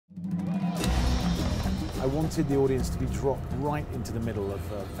I wanted the audience to be dropped right into the middle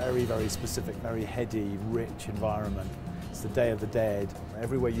of a very, very specific, very heady, rich environment. It's the Day of the Dead.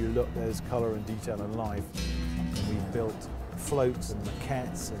 Everywhere you look, there's colour and detail and life. We've built floats and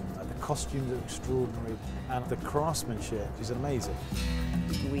maquettes, and the costumes are extraordinary, and the craftsmanship is amazing.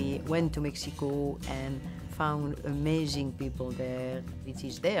 We went to Mexico and found amazing people there. It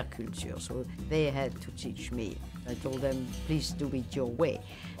is their culture, so they had to teach me. I told them, please do it your way.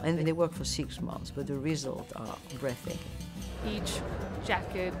 And they worked for 6 months, but the results are breathtaking. Each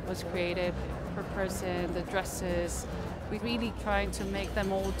jacket was created per person, the dresses. We really tried to make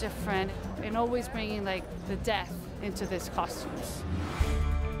them all different and always bringing like the death into these costumes.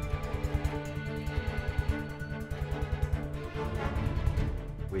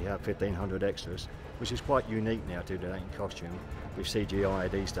 We have 1,500 extras, which is quite unique now to do that in costume. With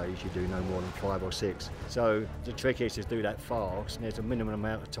CGI these days, you do no more than 5 or 6. So the trick is to do that fast, and there's a minimum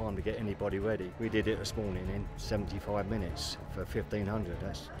amount of time to get anybody ready. We did it this morning in 75 minutes for 1,500.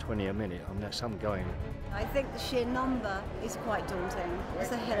 That's 20 a minute. I mean, that's some going. I think the sheer number is quite daunting.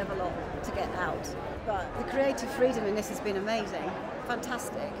 It's a hell of a lot to get out. But the creative freedom in this has been amazing,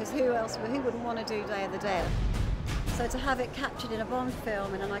 fantastic, because who wouldn't want to do Day of the Dead? So to have it captured in a Bond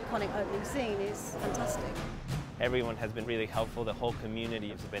film in an iconic opening scene is fantastic. Everyone has been really helpful. The whole community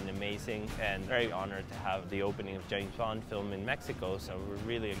has been amazing, and very honored to have the opening of James Bond film in Mexico, so we're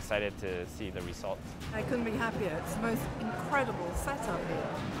really excited to see the results. I couldn't be happier. It's the most incredible setup here.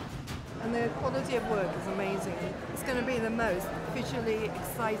 And the quality of work is amazing. It's going to be the most visually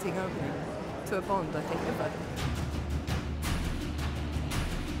exciting opening to a Bond, I think, ever.